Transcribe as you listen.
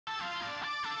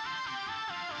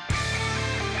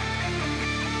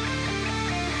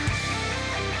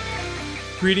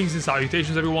Greetings and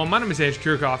salutations, everyone. My name is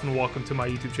Kirk Cousins, and welcome to my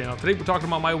YouTube channel. Today, we're talking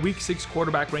about my Week 6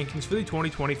 quarterback rankings for the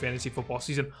 2020 fantasy football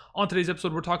season. On today's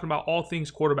episode, we're talking about all things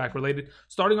quarterback related,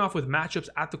 starting off with matchups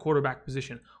at the quarterback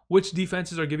position. Which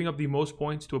defenses are giving up the most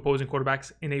points to opposing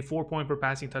quarterbacks in a 4-point per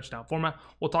passing touchdown format.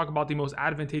 We'll talk about the most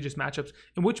advantageous matchups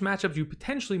and which matchups you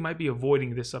potentially might be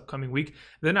avoiding this upcoming week.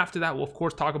 Then after that, we'll of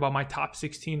course talk about my top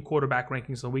 16 quarterback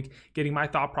rankings of the week, getting my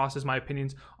thought process, my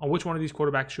opinions on which one of these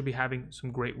quarterbacks should be having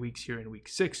some great weeks here in Week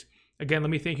 6. Again, let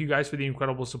me thank you guys for the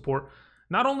incredible support.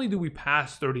 Not only do we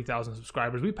pass 30,000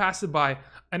 subscribers, we passed it by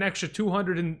an extra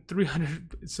 200 and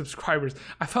 300 subscribers.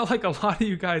 I felt like a lot of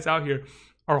you guys out here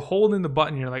are holding the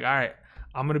button. You're like, all right,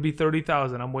 I'm going to be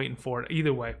 30,000. I'm waiting for it.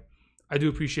 Either way, I do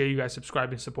appreciate you guys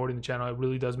subscribing, supporting the channel. It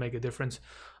really does make a difference.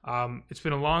 It's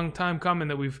been a long time coming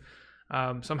that we've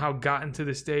somehow gotten to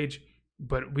this stage,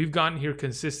 but we've gotten here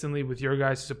consistently with your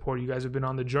guys' support. You guys have been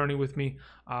on the journey with me.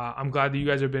 I'm glad that you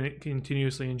guys have been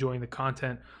continuously enjoying the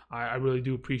content. I really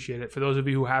do appreciate it. For those of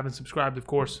you who haven't subscribed, of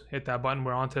course, hit that button.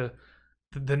 We're on to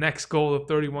the next goal of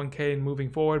 31K and moving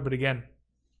forward. But again,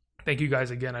 thank you guys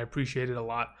again. I appreciate it a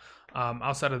lot.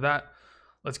 Outside of that,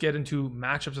 let's get into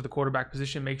matchups at the quarterback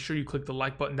position. Make sure you click the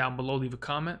like button down below, leave a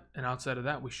comment. And outside of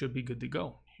that, we should be good to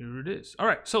go. Here it is. All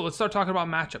right, so let's start talking about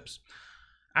matchups.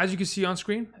 As you can see on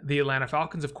screen, the Atlanta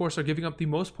Falcons, of course, are giving up the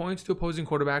most points to opposing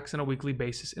quarterbacks on a weekly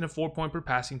basis in a 4-point per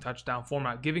passing touchdown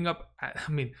format, giving up,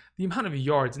 the amount of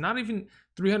yards, not even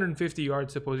 350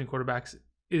 yards to opposing quarterbacks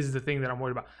is the thing that I'm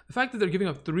worried about. The fact that they're giving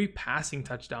up 3 passing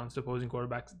touchdowns to opposing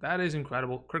quarterbacks, that is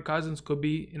incredible. Kirk Cousins could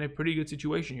be in a pretty good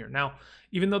situation here. Now,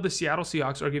 even though the Seattle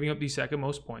Seahawks are giving up the second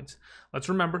most points, let's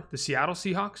remember the Seattle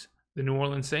Seahawks, the New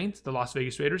Orleans Saints, the Las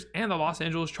Vegas Raiders, and the Los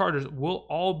Angeles Chargers will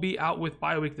all be out with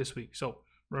bye week this week. So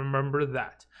remember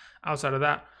that. Outside of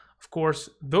that, of course,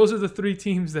 those are the 3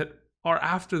 teams that are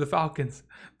after the Falcons.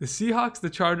 The Seahawks, the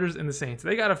Chargers, and the Saints.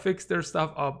 They got to fix their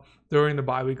stuff up during the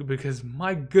bye week because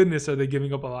my goodness are they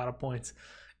giving up a lot of points.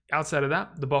 Outside of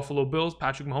that, the Buffalo Bills,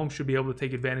 Patrick Mahomes should be able to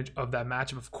take advantage of that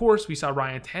matchup. Of course, we saw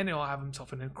Ryan Tannehill have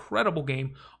himself an incredible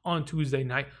game on Tuesday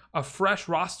night. A fresh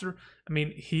roster. I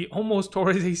mean, he almost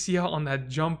tore his ACL on that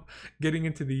jump getting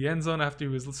into the end zone after he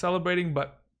was celebrating,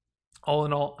 but all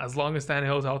in all, as long as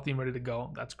Tannehill is healthy and ready to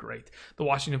go, that's great. The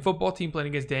Washington football team playing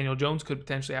against Daniel Jones could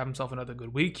potentially have himself another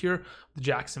good week here. The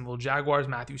Jacksonville Jaguars,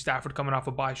 Matthew Stafford coming off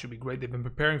a bye should be great. They've been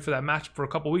preparing for that match for a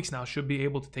couple weeks now, should be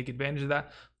able to take advantage of that.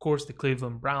 Of course, the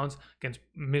Cleveland Browns against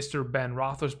Mr. Ben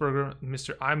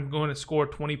Roethlisberger. I'm going to score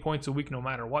 20 points a week no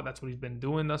matter what. That's what he's been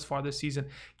doing thus far this season.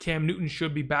 Cam Newton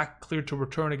should be back, cleared to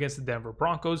return against the Denver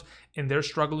Broncos in their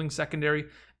struggling secondary.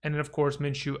 And then, of course,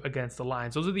 Minshew against the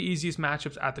Lions. Those are the easiest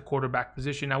matchups at the quarterback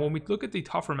position. Now, when we look at the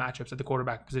tougher matchups at the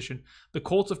quarterback position, the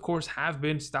Colts, of course, have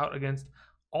been stout against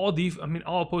all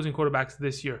opposing quarterbacks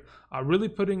this year, really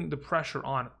putting the pressure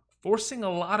on, forcing a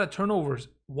lot of turnovers,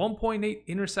 1.8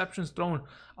 interceptions thrown.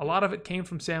 A lot of it came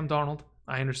from Sam Darnold,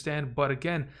 I understand. But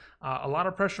again, a lot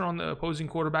of pressure on the opposing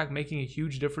quarterback, making a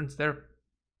huge difference there.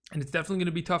 And it's definitely going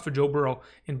to be tough for Joe Burrow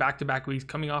in back-to-back weeks,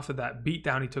 coming off of that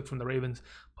beatdown he took from the Ravens,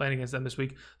 playing against them this week.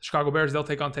 The Chicago Bears, they'll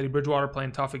take on Teddy Bridgewater,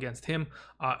 playing tough against him.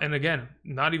 And again,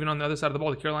 not even on the other side of the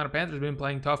ball, the Carolina Panthers have been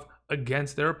playing tough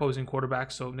against their opposing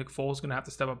quarterbacks, so Nick Foles is going to have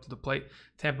to step up to the plate.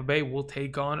 Tampa Bay will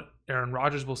take on Aaron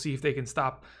Rodgers. We'll see if they can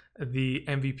stop the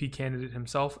MVP candidate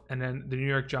himself. And then the New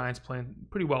York Giants playing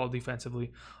pretty well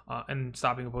defensively and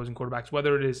stopping opposing quarterbacks,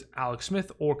 whether it is Alex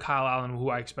Smith or Kyle Allen, who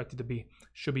I expect it to be,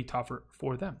 should be tougher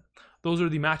for them. Those are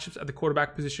the matchups at the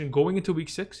quarterback position going into Week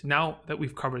 6. Now that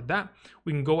we've covered that,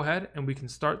 we can go ahead and we can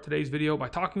start today's video by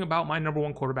talking about my number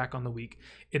 1 quarterback on the week.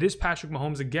 It is Patrick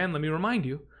Mahomes. Again, let me remind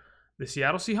you, the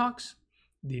Seattle Seahawks,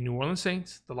 the New Orleans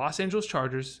Saints, the Los Angeles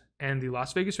Chargers, and the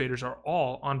Las Vegas Raiders are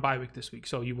all on bye week this week.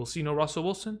 So you will see no Russell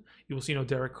Wilson, you will see no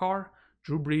Derek Carr,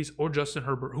 Drew Brees, or Justin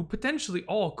Herbert, who potentially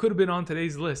all could have been on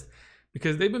today's list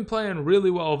because they've been playing really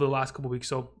well over the last couple weeks.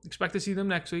 So expect to see them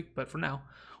next week. But for now,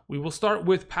 we will start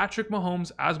with Patrick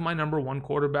Mahomes as my number 1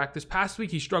 quarterback. This past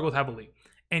week, he struggled heavily.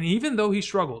 And even though he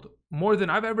struggled more than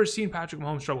I've ever seen Patrick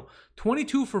Mahomes struggle,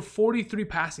 22 for 43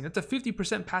 passing. That's a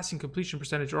 50% passing completion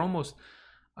percentage, or almost.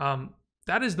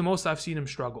 That is the most I've seen him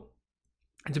struggle.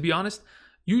 And to be honest,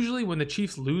 usually when the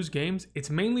Chiefs lose games, it's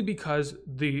mainly because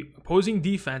the opposing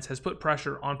defense has put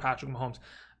pressure on Patrick Mahomes.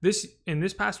 In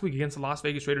this past week against the Las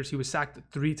Vegas Raiders, he was sacked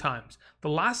 3 times. The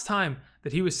last time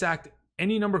that he was sacked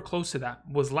any number close to that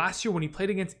was last year when he played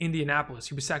against Indianapolis.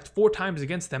 He was sacked 4 times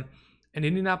against them, and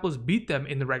Indianapolis beat them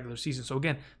in the regular season. So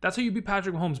again, that's how you beat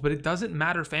Patrick Mahomes, but it doesn't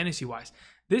matter fantasy-wise.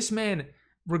 This man,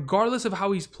 regardless of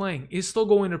how he's playing, is still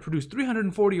going to produce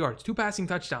 340 yards, 2 passing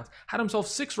touchdowns, had himself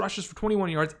 6 rushes for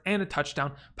 21 yards and a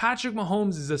touchdown. Patrick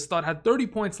Mahomes is a stud, had 30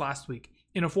 points last week.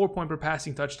 in a 4-point per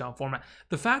passing touchdown format.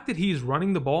 The fact that he's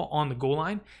running the ball on the goal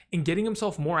line and getting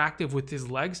himself more active with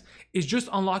his legs is just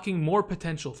unlocking more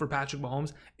potential for Patrick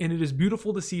Mahomes, and it is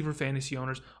beautiful to see for fantasy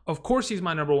owners. Of course, he's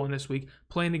my number 1 this week,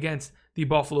 playing against the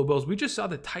Buffalo Bills. We just saw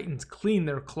the Titans clean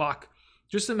their clock.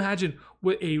 Just imagine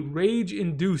what a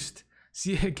rage-induced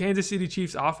Kansas City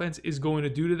Chiefs offense is going to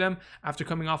do to them after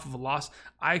coming off of a loss.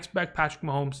 I expect Patrick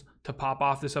Mahomes to pop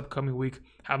off this upcoming week,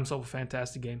 have himself a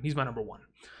fantastic game. He's my number 1.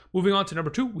 Moving on to number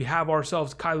 2, we have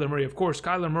ourselves Kyler Murray. Of course,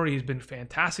 Kyler Murray has been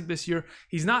fantastic this year.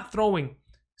 He's not throwing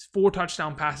 4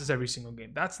 touchdown passes every single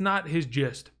game. That's not his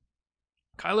gist.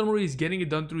 Kyler Murray is getting it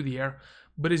done through the air,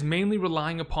 but is mainly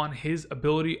relying upon his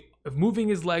ability of moving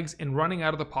his legs and running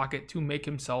out of the pocket to make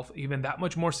himself even that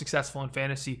much more successful in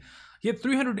fantasy. He had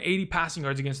 380 passing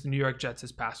yards against the New York Jets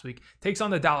this past week. Takes on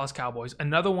the Dallas Cowboys.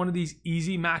 Another one of these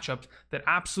easy matchups that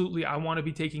absolutely I want to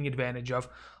be taking advantage of.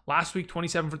 Last week,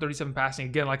 27 for 37 passing.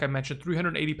 Again, like I mentioned,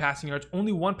 380 passing yards.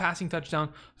 Only 1 passing touchdown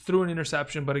through an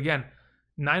interception. But again,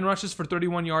 9 rushes for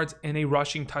 31 yards and a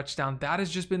rushing touchdown. That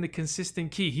has just been the consistent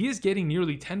key. He is getting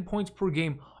nearly 10 points per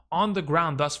game on the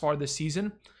ground thus far this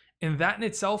season. And that in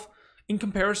itself, in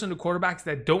comparison to quarterbacks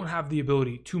that don't have the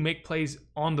ability to make plays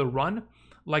on the run,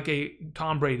 like a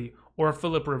Tom Brady or a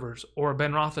Phillip Rivers or a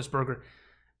Ben Roethlisberger,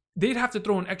 they'd have to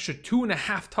throw an extra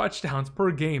 2.5 touchdowns per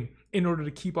game in order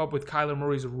to keep up with Kyler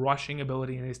Murray's rushing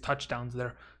ability and his touchdowns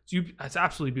there. So it's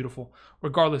absolutely beautiful.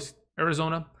 Regardless,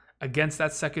 Arizona against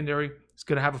that secondary is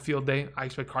going to have a field day. I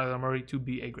expect Kyler Murray to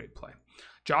be a great play.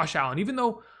 Josh Allen, even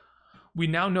though we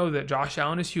now know that Josh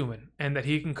Allen is human and that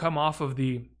he can come off of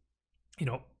the,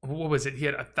 what was it? He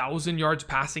had 1,000 yards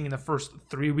passing in the first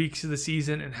 3 weeks of the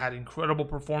season and had incredible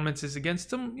performances against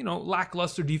some,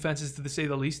 lackluster defenses to say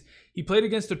the least. He played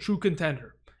against a true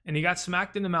contender and he got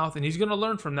smacked in the mouth, and he's going to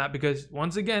learn from that because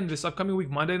once again, this upcoming week,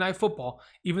 Monday Night Football,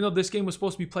 even though this game was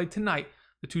supposed to be played tonight,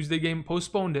 the Tuesday game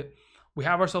postponed it. We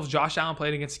have ourselves Josh Allen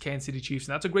playing against the Kansas City Chiefs,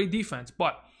 and that's a great defense.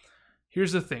 But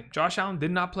here's the thing. Josh Allen did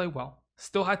not play well.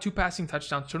 Still had 2 passing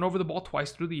touchdowns, turned over the ball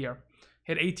twice through the air.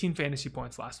 Had 18 fantasy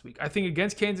points last week. I think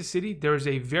against Kansas City, there is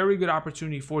a very good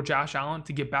opportunity for Josh Allen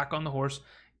to get back on the horse,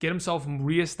 get himself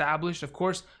reestablished. Of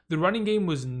course, the running game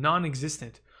was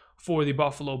non-existent for the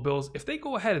Buffalo Bills. If they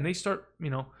go ahead and they start,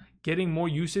 getting more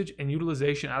usage and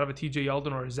utilization out of a TJ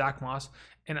Yeldon or a Zach Moss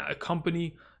and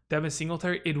accompany Devin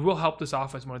Singletary, it will help this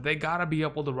offense more. They got to be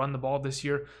able to run the ball this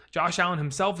year. Josh Allen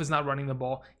himself is not running the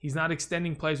ball. He's not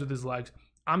extending plays with his legs.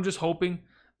 I'm just hoping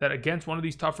that against one of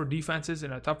these tougher defenses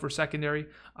and a tougher secondary,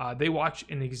 they watch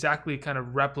and exactly kind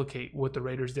of replicate what the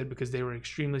Raiders did because they were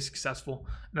extremely successful.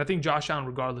 And I think Josh Allen,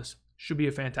 regardless, should be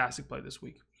a fantastic play this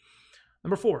week.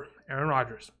 Number 4, Aaron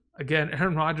Rodgers. Again,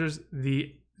 Aaron Rodgers,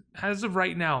 as of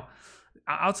right now,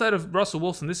 outside of Russell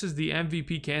Wilson, this is the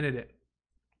MVP candidate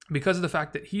because of the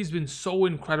fact that he's been so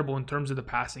incredible in terms of the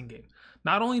passing game.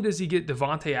 Not only does he get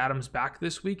Devontae Adams back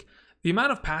this week, the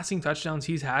amount of passing touchdowns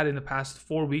he's had in the past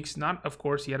 4 weeks, of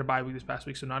course, he had a bye week this past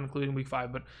week, so not including week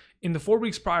 5, but in the 4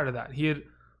 weeks prior to that, he had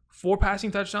 4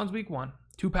 passing touchdowns week 1,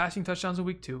 2 passing touchdowns in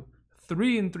week 2,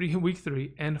 3 in week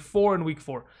 3, and 4 in week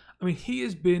 4. I mean, he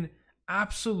has been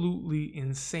absolutely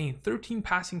insane. 13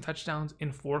 passing touchdowns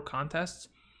in 4 contests.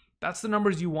 That's the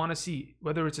numbers you want to see.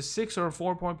 Whether it's a 6 or a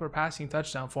 4-point per passing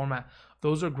touchdown format,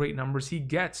 those are great numbers. He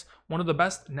gets one of the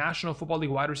best National Football League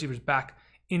wide receivers back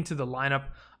into the lineup.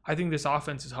 I think this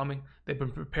offense is humming. They've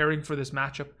been preparing for this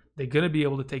matchup. They're going to be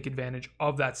able to take advantage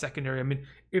of that secondary. I mean,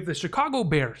 if the Chicago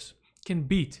Bears can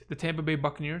beat the Tampa Bay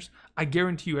Buccaneers, I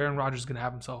guarantee you Aaron Rodgers is going to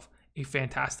have himself a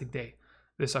fantastic day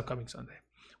this upcoming Sunday.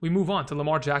 We move on to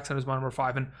Lamar Jackson as my number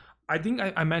 5. And I think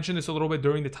I mentioned this a little bit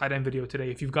during the tight end video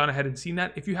today. If you've gone ahead and seen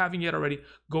that, if you haven't yet already,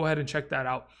 go ahead and check that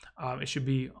out. It should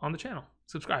be on the channel.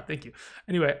 Subscribe. Thank you.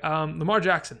 Anyway, Lamar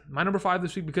Jackson, my number 5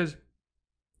 this week because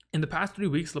in the past 3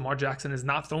 weeks, Lamar Jackson has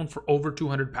not thrown for over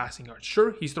 200 passing yards.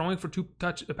 Sure, he's throwing for 2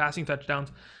 passing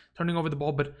touchdowns, turning over the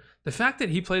ball, but the fact that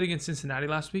he played against Cincinnati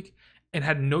last week and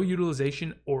had no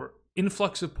utilization or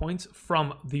influx of points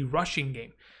from the rushing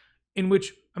game, in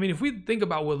which, if we think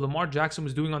about what Lamar Jackson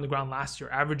was doing on the ground last year,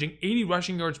 averaging 80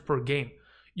 rushing yards per game,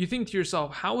 you think to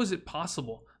yourself, how is it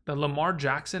possible that Lamar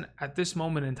Jackson at this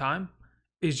moment in time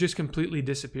is just completely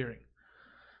disappearing?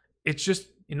 It's just,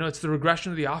 it's the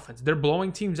regression of the offense. They're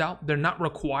blowing teams out. They're not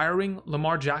requiring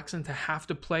Lamar Jackson to have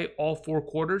to play all 4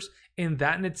 quarters. And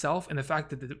that in itself, and the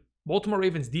fact that the Baltimore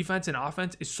Ravens defense and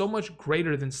offense is so much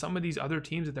greater than some of these other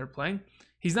teams that they're playing,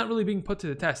 he's not really being put to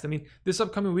the test. This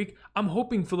upcoming week, I'm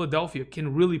hoping Philadelphia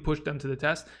can really push them to the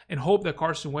test and hope that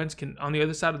Carson Wentz can, on the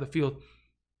other side of the field,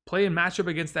 play and match up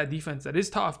against that defense that is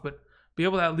tough, but be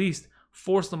able to at least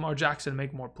force Lamar Jackson to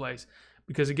make more plays.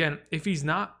 Because again, if he's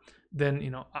not,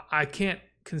 then, I can't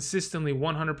consistently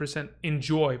 100%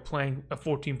 enjoy playing a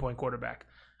 14-point quarterback.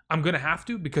 I'm going to have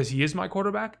to because he is my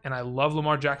quarterback and I love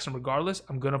Lamar Jackson regardless.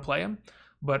 I'm going to play him.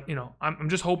 But, I'm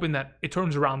just hoping that it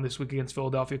turns around this week against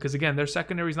Philadelphia because, again, their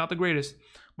secondary is not the greatest.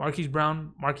 Marquise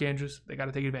Brown, Mark Andrews, they got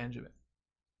to take advantage of it.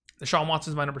 Deshaun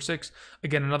Watson is my number 6.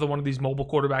 Again, another one of these mobile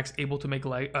quarterbacks able to make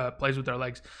plays with their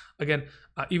legs. Again,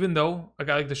 even though a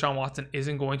guy like Deshaun Watson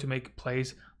isn't going to make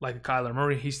plays like a Kyler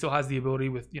Murray, he still has the ability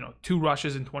with, 2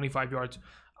 rushes and 25 yards.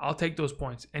 I'll take those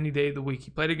points any day of the week. He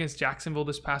played against Jacksonville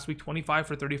this past week, 25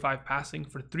 for 35 passing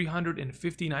for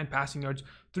 359 passing yards,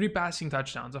 3 passing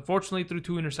touchdowns. Unfortunately, threw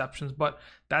 2 interceptions, but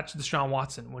that's Deshaun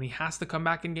Watson. When he has to come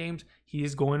back in games, he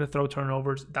is going to throw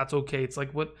turnovers. That's okay. It's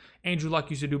like what Andrew Luck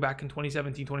used to do back in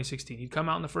 2017, 2016. He'd come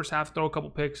out in the first half, throw a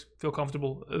couple picks, feel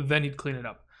comfortable, then he'd clean it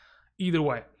up. Either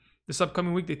way, this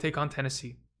upcoming week, they take on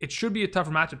Tennessee. It should be a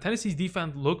tougher matchup. Tennessee's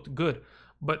defense looked good,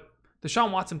 but Deshaun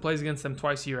Watson plays against them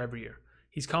twice a year every year.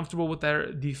 He's comfortable with their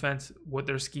defense, what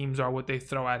their schemes are, what they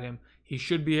throw at him. He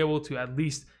should be able to, at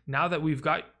least now that we've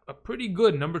got a pretty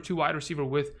good number 2 wide receiver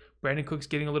with Brandon Cooks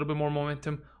getting a little bit more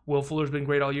momentum. Will Fuller's been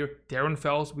great all year. Darren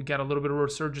Fells, we got a little bit of a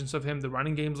resurgence of him. The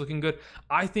running game's looking good.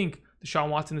 I think Deshaun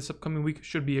Watson this upcoming week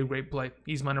should be a great play.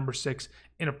 He's my number 6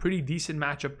 in a pretty decent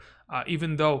matchup.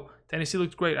 Even though Tennessee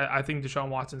looks great, I think Deshaun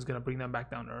Watson's going to bring them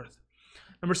back down to earth.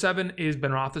 Number 7 is Ben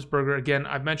Roethlisberger. Again,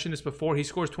 I've mentioned this before. He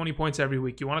scores 20 points every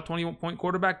week. You want a 21-point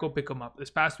quarterback? Go pick him up.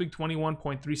 This past week,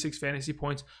 21.36 fantasy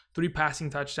points, 3 passing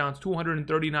touchdowns,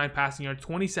 239 passing yards,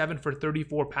 27 for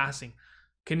 34 passing.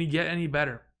 Can he get any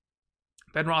better?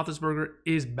 Ben Roethlisberger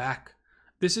is back.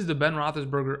 This is the Ben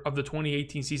Roethlisberger of the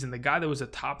 2018 season, the guy that was a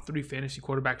top 3 fantasy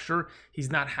quarterback. Sure, he's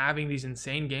not having these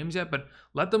insane games yet, but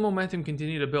let the momentum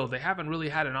continue to build. They haven't really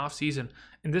had an off season.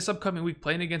 In this upcoming week,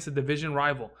 playing against a division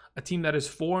rival, a team that is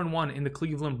 4-1 in the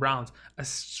Cleveland Browns, a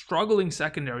struggling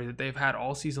secondary that they've had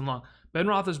all season long. Ben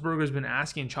Roethlisberger has been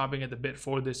asking and chomping at the bit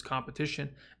for this competition,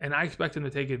 and I expect him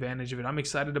to take advantage of it. I'm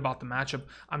excited about the matchup.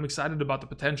 I'm excited about the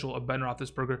potential of Ben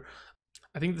Roethlisberger.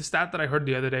 I think the stat that I heard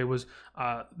the other day was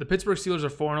the Pittsburgh Steelers are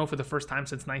 4-0 for the first time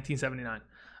since 1979.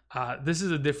 This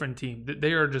is a different team.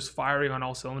 They are just firing on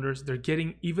all cylinders. They're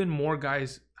getting even more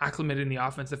guys acclimated in the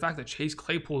offense. The fact that Chase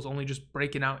Claypool is only just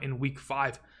breaking out in week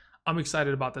 5. I'm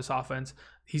excited about this offense.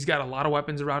 He's got a lot of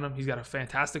weapons around him. He's got a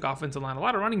fantastic offensive line, a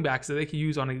lot of running backs that they can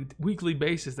use on a weekly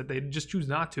basis that they just choose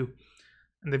not to.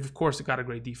 And they've, of course, got a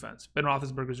great defense. Ben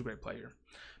Roethlisberger is a great player.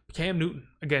 Cam Newton,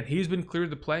 again, he's been cleared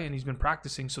to play and he's been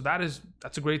practicing, so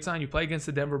that's a great sign. You play against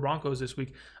the Denver Broncos this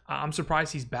week. I'm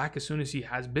surprised he's back as soon as he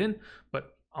has been,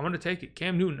 but I'm going to take it.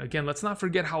 Cam Newton, again, let's not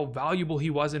forget how valuable he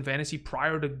was in fantasy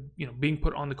prior to being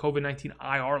put on the COVID-19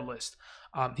 IR list.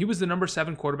 He was the number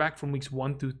 7 quarterback from weeks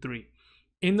 1 through 3.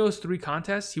 In those 3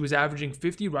 contests, he was averaging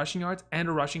 50 rushing yards and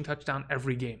a rushing touchdown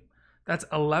every game. That's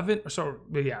 11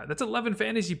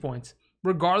 fantasy points,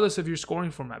 regardless of your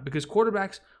scoring format, because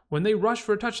quarterbacks, when they rush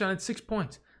for a touchdown, it's 6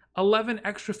 points. 11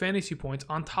 extra fantasy points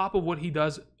on top of what he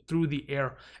does through the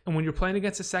air. And when you're playing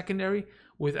against a secondary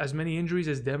with as many injuries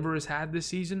as Denver has had this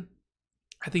season,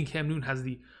 I think Cam Newton has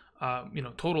the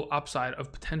total upside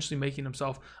of potentially making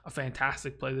himself a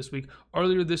fantastic play this week.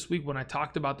 Earlier this week, when I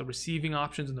talked about the receiving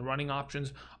options and the running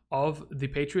options of the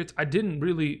Patriots, I didn't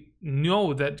really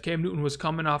know that Cam Newton was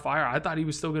coming off IR. I thought he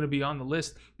was still going to be on the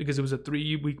list because it was a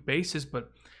 3-week basis,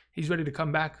 but he's ready to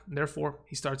come back. Therefore,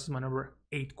 he starts as my number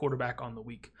 8 quarterback on the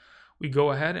week. We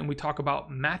go ahead and we talk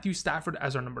about Matthew Stafford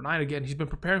as our number 9. Again, he's been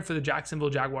preparing for the Jacksonville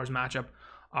Jaguars matchup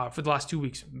for the last 2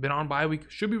 weeks. Been on bye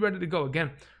week, should be ready to go.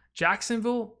 Again,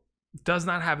 Jacksonville does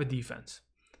not have a defense.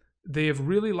 They have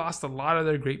really lost a lot of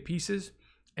their great pieces,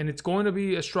 and it's going to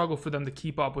be a struggle for them to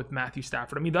keep up with Matthew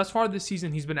Stafford. I mean, thus far this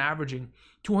season, he's been averaging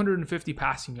 250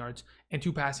 passing yards and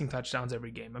 2 passing touchdowns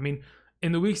every game. I mean,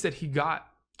 in the weeks that he got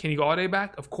Kenny Galladay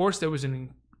back, of course, there was an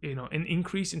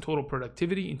increase in total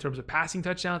productivity in terms of passing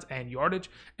touchdowns and yardage,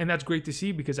 and that's great to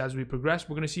see because as we progress,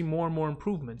 we're going to see more and more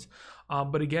improvements.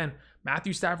 But again,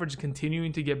 Matthew Stafford is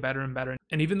continuing to get better and better,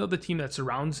 and even though the team that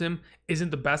surrounds him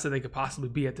isn't the best that they could possibly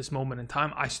be at this moment in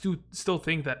time, I still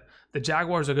think that the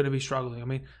Jaguars are going to be struggling. I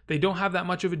mean, they don't have that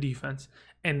much of a defense,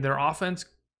 and their offense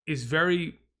is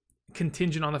very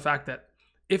contingent on the fact that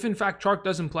if in fact Chark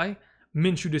doesn't play,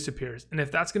 Minshew disappears. And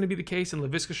if that's going to be the case and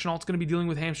Laviska Shenault's going to be dealing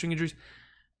with hamstring injuries,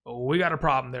 we got a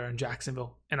problem there in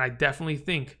Jacksonville. And I definitely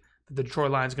think that the Detroit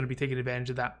Lions are going to be taking advantage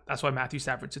of that. That's why Matthew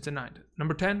Stafford sits at 9.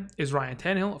 Number 10 is Ryan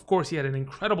Tannehill. Of course, he had an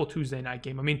incredible Tuesday night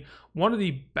game. I mean, one of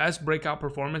the best breakout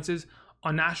performances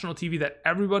on national TV that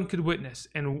everyone could witness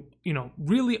and,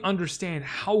 really understand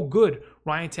how good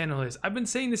Ryan Tannehill is. I've been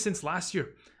saying this since last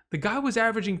year. The guy was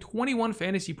averaging 21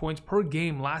 fantasy points per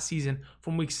game last season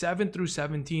from week 7 through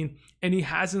 17, and he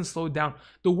hasn't slowed down.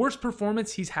 The worst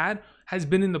performance he's had has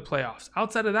been in the playoffs.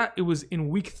 Outside of that, it was in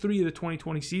week 3 of the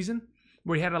 2020 season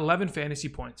where he had 11 fantasy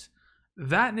points.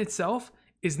 That in itself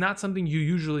is not something you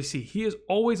usually see. He is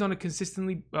always on a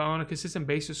consistent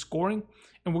basis scoring,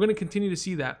 and we're going to continue to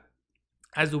see that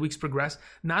as the weeks progress.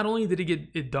 Not only did he get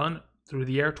it done through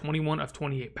the air, 21 of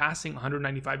 28 passing,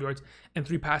 195 yards, and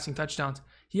 3 passing touchdowns,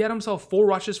 he had himself 4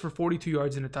 rushes for 42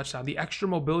 yards and a touchdown. The extra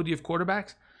mobility of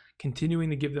quarterbacks continuing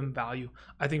to give them value.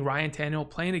 I think Ryan Tannehill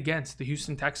playing against the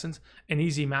Houston Texans, an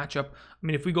easy matchup. I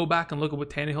mean, if we go back and look at what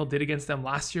Tannehill did against them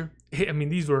last year, I mean,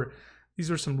 these were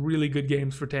some really good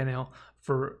games for Tannehill,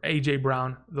 for A.J.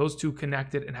 Brown. Those two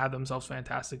connected and had themselves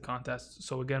fantastic contests.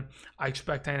 So again, I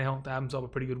expect Tannehill to have himself a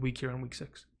pretty good week here in week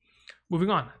 6. Moving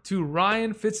on to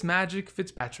Ryan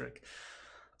Fitzpatrick.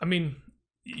 I mean,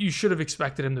 you should have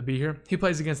expected him to be here. He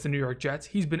plays against the New York Jets.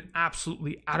 He's been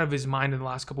absolutely out of his mind in the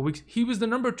last couple of weeks. He was the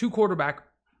number 2 quarterback,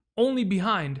 only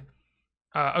behind,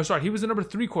 he was the number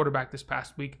 3 quarterback this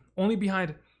past week, only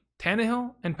behind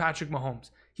Tannehill and Patrick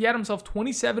Mahomes. He had himself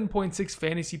 27.6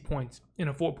 fantasy points in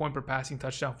a 4-point per passing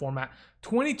touchdown format,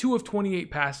 22 of 28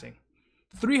 passing,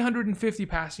 350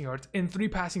 passing yards, and 3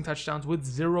 passing touchdowns with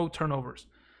 0 turnovers.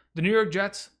 The New York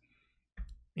Jets,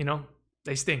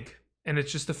 they stink, and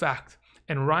it's just a fact.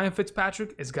 And Ryan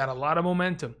Fitzpatrick has got a lot of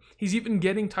momentum. He's even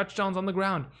getting touchdowns on the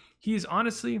ground. He is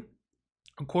honestly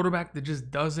a quarterback that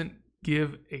just doesn't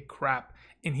give a crap,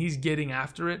 and he's getting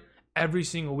after it every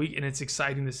single week, and it's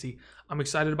exciting to see. I'm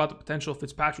excited about the potential of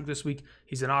Fitzpatrick this week.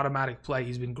 He's an automatic play.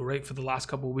 He's been great for the last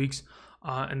couple of weeks,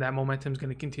 and that momentum is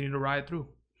going to continue to ride through.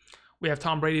 We have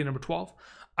Tom Brady at number 12.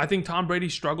 I think Tom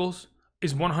Brady's struggles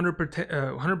is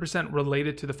 100%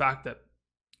 related to the fact that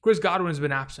Chris Godwin has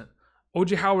been absent.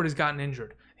 O.J. Howard has gotten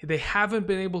injured. They haven't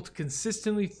been able to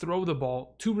consistently throw the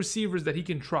ball to receivers that he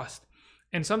can trust.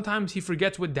 And sometimes he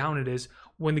forgets what down it is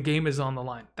when the game is on the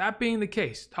line. That being the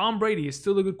case, Tom Brady is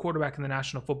still a good quarterback in the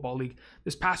National Football League.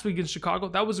 This past week in Chicago,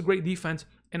 that was a great defense.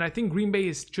 And I think Green Bay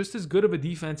is just as good of a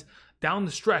defense down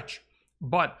the stretch.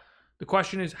 But the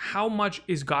question is, how much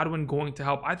is Godwin going to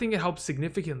help? I think it helps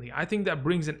significantly. I think that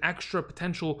brings an extra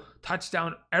potential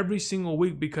touchdown every single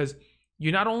week, because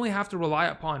you not only have to rely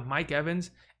upon Mike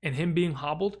Evans and him being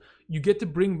hobbled, you get to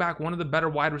bring back one of the better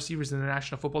wide receivers in the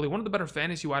National Football League, one of the better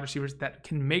fantasy wide receivers that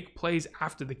can make plays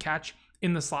after the catch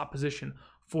in the slot position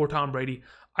for Tom Brady.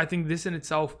 I think this in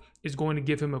itself is going to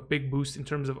give him a big boost in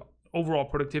terms of overall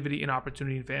productivity and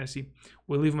opportunity in fantasy.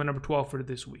 We'll leave him at number 12 for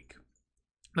this week.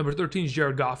 Number 13 is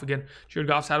Jared Goff. Again, Jared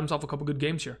Goff's had himself a couple good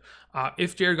games here.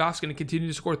 If Jared Goff's going to continue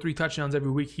to score 3 touchdowns every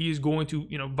week, he is going to,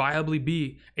 viably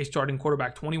be a starting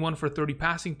quarterback. 21 for 30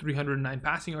 passing, 309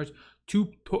 passing yards,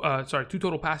 two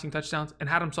total passing touchdowns, and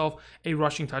had himself a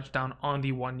rushing touchdown on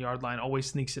the 1-yard line. Always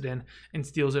sneaks it in and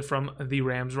steals it from the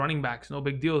Rams running backs. No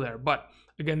big deal there. But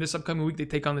again, this upcoming week, they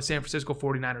take on the San Francisco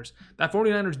 49ers. That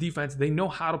 49ers defense, they know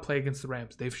how to play against the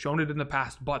Rams. They've shown it in the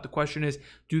past. But the question is,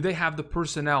 do they have the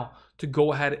personnel to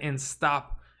go ahead and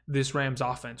stop this Rams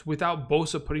offense without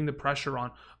Bosa putting the pressure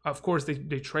on? Of course, they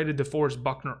traded DeForest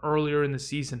Buckner earlier in the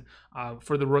season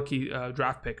for the rookie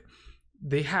draft pick.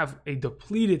 They have a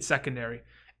depleted secondary.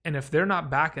 And if they're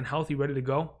not back and healthy, ready to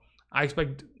go, I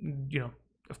expect,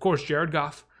 of course, Jared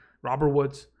Goff, Robert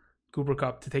Woods, Cooper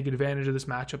Kupp to take advantage of this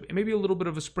matchup, and maybe a little bit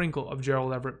of a sprinkle of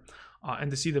Gerald Everett,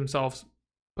 and to see themselves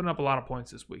putting up a lot of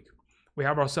points this week. We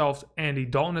have ourselves Andy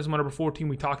Dalton as my number 14.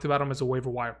 We talked about him as a waiver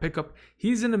wire pickup.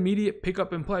 He's an immediate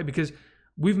pickup and play because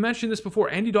we've mentioned this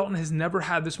before. Andy Dalton has never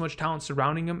had this much talent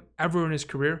surrounding him ever in his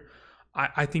career.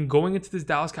 I think going into this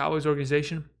Dallas Cowboys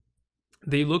organization,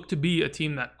 they look to be a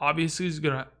team that obviously is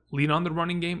going to lean on the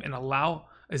running game and allow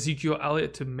Ezekiel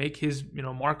Elliott to make his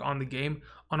mark on the game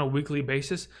on a weekly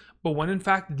basis. But when in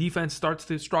fact the defense starts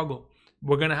to struggle,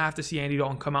 we're going to have to see Andy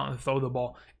Dalton come out and throw the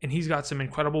ball. And he's got some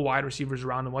incredible wide receivers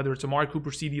around him, whether it's Amari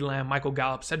Cooper, CeeDee Lamb, Michael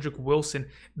Gallup, Cedric Wilson.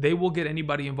 They will get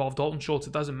anybody involved. Dalton Schultz,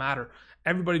 it doesn't matter.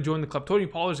 Everybody join the club. Tony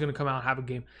Pollard is going to come out and have a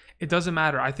game. It doesn't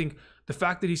matter. I think the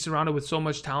fact that he's surrounded with so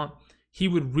much talent, he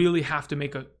would really have to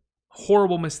make a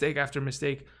horrible mistake after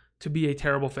mistake to be a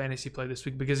terrible fantasy play this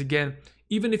week. Because again,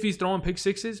 even if he's throwing pick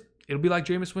sixes, it'll be like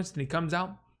Jameis Winston. He comes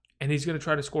out and he's going to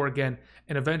try to score again.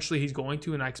 And eventually he's going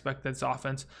to, and I expect this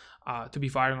offense to be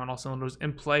firing on all cylinders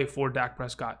and play for Dak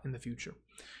Prescott in the future.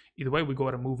 Either way, we go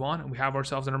ahead and move on, and we have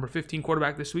ourselves a number 15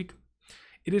 quarterback this week.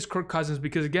 It is Kirk Cousins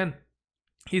because, again,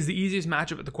 he's the easiest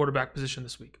matchup at the quarterback position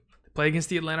this week. They play against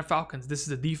the Atlanta Falcons. This is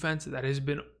a defense that has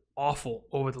been awful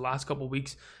over the last couple of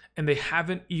weeks, and they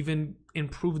haven't even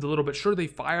improved a little bit. Sure, they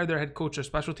fired their head coach, their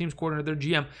special teams coordinator, their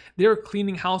GM. They're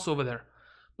cleaning house over there.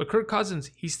 But Kirk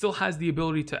Cousins, he still has the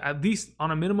ability to, at least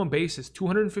on a minimum basis,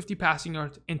 250 passing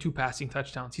yards and 2 passing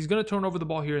touchdowns. He's going to turn over the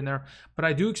ball here and there, but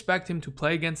I do expect him to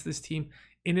play against this team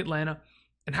in Atlanta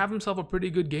and have himself a pretty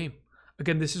good game.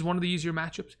 Again, this is one of the easier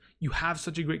matchups. You have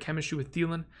such a great chemistry with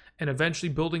Thielen and eventually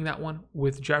building that one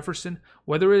with Jefferson.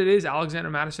 Whether it is Alexander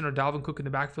Mattison or Dalvin Cook in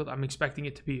the backfield, I'm expecting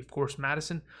it to be, of course,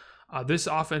 Mattison. This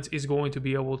offense is going to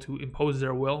be able to impose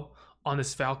their will on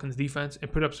this Falcons defense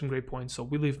and put up some great points. So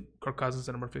we leave Kirk Cousins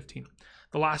at number 15.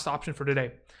 The last option for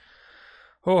today.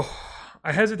 Oh,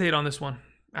 I hesitate on this one.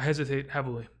 I hesitate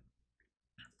heavily.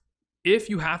 If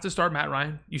you have to start Matt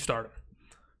Ryan, you start him.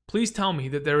 Please tell me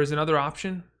that there is another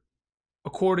option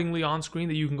accordingly on screen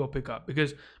that you can go pick up,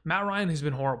 because Matt Ryan has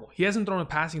been horrible. He hasn't thrown a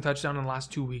passing touchdown in the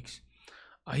last 2 weeks.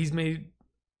 He's made,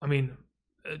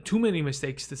 too many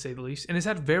mistakes to say the least, and has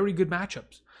had very good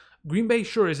matchups. Green Bay,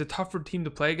 sure, is a tougher team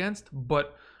to play against,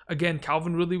 but again,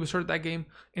 Calvin Ridley was hurt that game,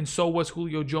 and so was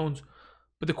Julio Jones.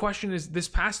 But the question is, this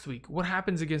past week, what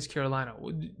happens against Carolina?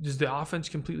 Does the offense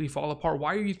completely fall apart?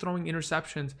 Why are you throwing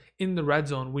interceptions in the red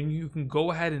zone when you can go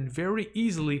ahead and very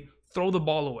easily throw the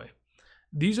ball away?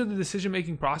 These are the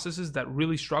decision-making processes that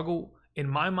really struggle in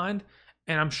my mind,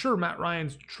 and I'm sure Matt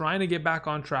Ryan's trying to get back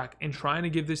on track and trying to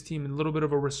give this team a little bit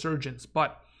of a resurgence.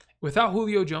 But without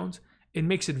Julio Jones, it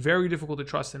makes it very difficult to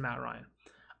trust in Matt Ryan.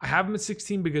 I have him at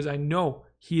 16 because I know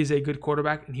he is a good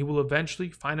quarterback and he will eventually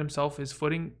find himself his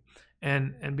footing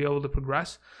and be able to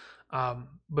progress.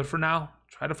 But for now,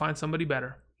 try to find somebody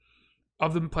better.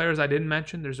 Of the players I didn't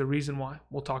mention, there's a reason why.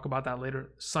 We'll talk about that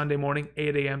later. Sunday morning,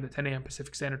 8 a.m. to 10 a.m.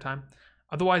 Pacific Standard Time.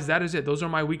 Otherwise, that is it. Those are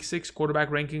my Week 6 quarterback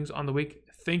rankings on the week.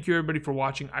 Thank you, everybody, for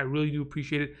watching. I really do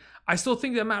appreciate it. I still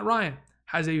think that Matt Ryan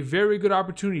has a very good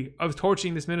opportunity of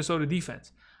torching this Minnesota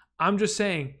defense. I'm just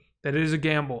saying that it is a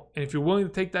gamble. And if you're willing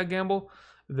to take that gamble,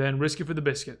 then risk it for the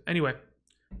biscuit. Anyway,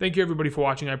 thank you, everybody, for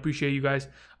watching. I appreciate you guys.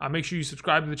 Make sure you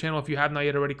subscribe to the channel if you have not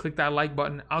yet already. Click that like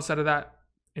button. Outside of that,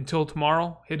 until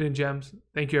tomorrow, Hidden Gems,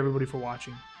 thank you, everybody, for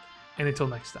watching. And until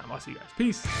next time, I'll see you guys.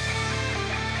 Peace.